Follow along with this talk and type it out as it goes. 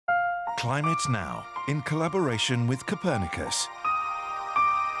Climate Now, in collaboration with Copernicus.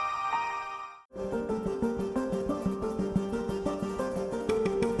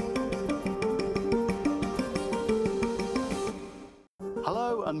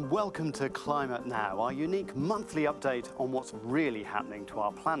 Hello and welcome to Climate Now, our unique monthly update on what's really happening to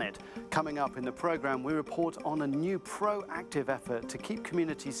our planet. Coming up in the programme, we report on a new proactive effort to keep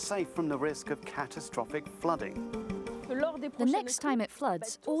communities safe from the risk of catastrophic flooding. The next time it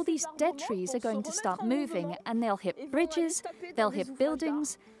floods, all these dead trees are going to start moving and they'll hit bridges, they'll hit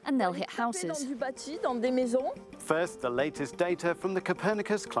buildings, and they'll hit houses. First, the latest data from the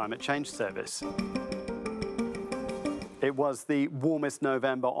Copernicus Climate Change Service. It was the warmest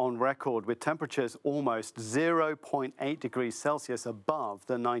November on record, with temperatures almost 0.8 degrees Celsius above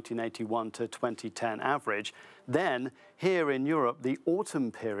the 1981 to 2010 average. Then, here in Europe, the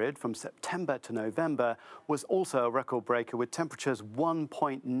autumn period from September to November was also a record breaker, with temperatures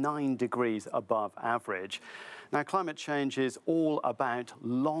 1.9 degrees above average. Now, climate change is all about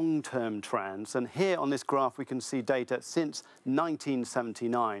long-term trends, and here on this graph we can see data since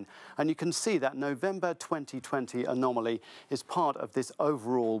 1979, and you can see that November 2020 anomaly is part of this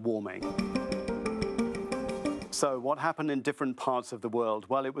overall warming. So what happened in different parts of the world?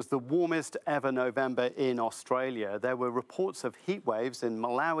 Well, it was the warmest ever November in Australia. There were reports of heat waves in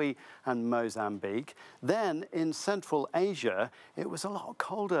Malawi and Mozambique. Then in Central Asia, it was a lot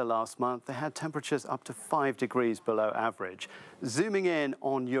colder last month. They had temperatures up to 5 degrees below average. Zooming in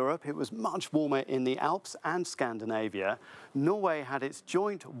on Europe, it was much warmer in the Alps and Scandinavia. Norway had its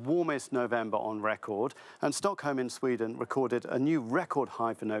joint warmest November on record, and Stockholm in Sweden recorded a new record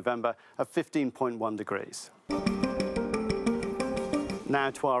high for November of 15.1 degrees. Now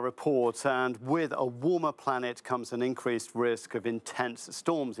to our report, and with a warmer planet comes an increased risk of intense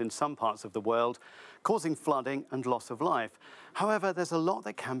storms in some parts of the world, causing flooding and loss of life. However, there's a lot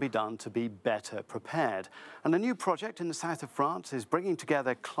that can be done to be better prepared. And a new project in the south of France is bringing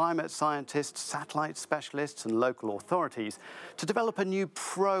together climate scientists, satellite specialists and local authorities to develop a new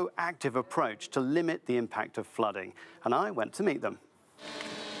proactive approach to limit the impact of flooding. And I went to meet them.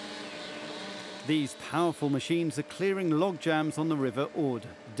 These powerful machines are clearing log jams on the River Aude,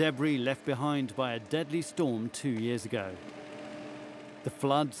 debris left behind by a deadly storm 2 years ago. The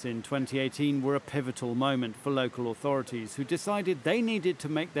floods in 2018 were a pivotal moment for local authorities who decided they needed to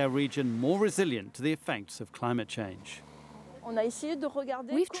make their region more resilient to the effects of climate change.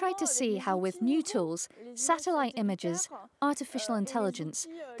 We've tried to see how with new tools, satellite images, artificial intelligence,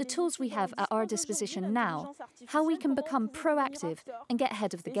 the tools we have at our disposition now, how we can become proactive and get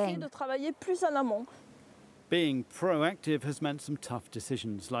ahead of the game. Being proactive has meant some tough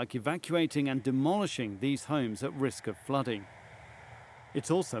decisions, like evacuating and demolishing these homes at risk of flooding. It's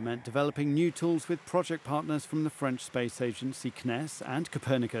also meant developing new tools with project partners from the French space agency CNES and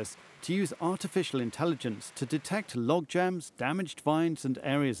Copernicus to use artificial intelligence to detect log jams, damaged vines and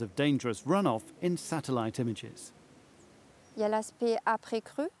areas of dangerous runoff in satellite images. There's the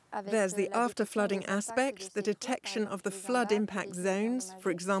after-flooding aspect, the detection of the flood impact zones, for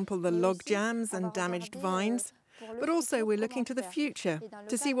example, the log jams and damaged vines. But also we're looking to the future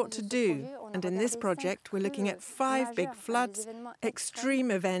to see what to do. And in this project, we're looking at 5 big floods,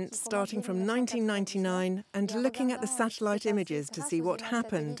 extreme events starting from 1999, and looking at the satellite images to see what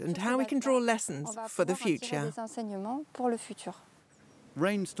happened and how we can draw lessons for the future.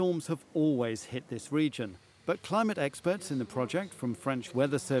 Rainstorms have always hit this region, but climate experts in the project from French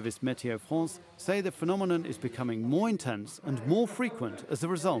weather service Météo France say the phenomenon is becoming more intense and more frequent as a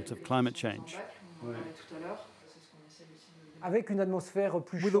result of climate change.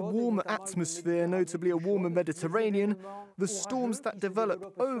 With a warmer atmosphere, notably a warmer Mediterranean, the storms that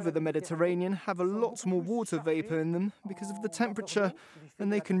develop over the Mediterranean have a lot more water vapour in them because of the temperature,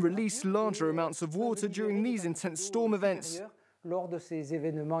 and they can release larger amounts of water during these intense storm events.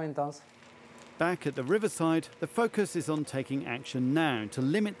 Back at the riverside, the focus is on taking action now to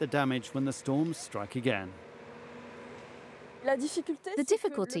limit the damage when the storms strike again. The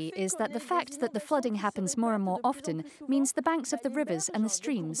difficulty is that the fact that the flooding happens more and more often means the banks of the rivers and the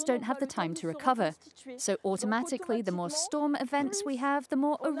streams don't have the time to recover. So automatically, the more storm events we have, the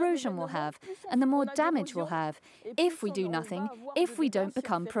more erosion we'll have, and the more damage we'll have, if we do nothing, if we don't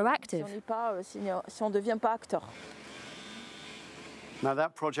become proactive. Now,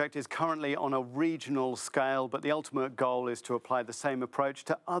 that project is currently on a regional scale, but the ultimate goal is to apply the same approach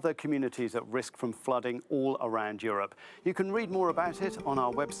to other communities at risk from flooding all around Europe. You can read more about it on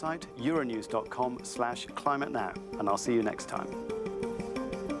our website, euronews.com/climatenow, and I'll see you next time.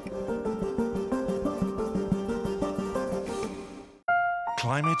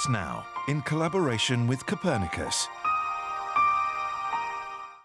 Climate Now, in collaboration with Copernicus.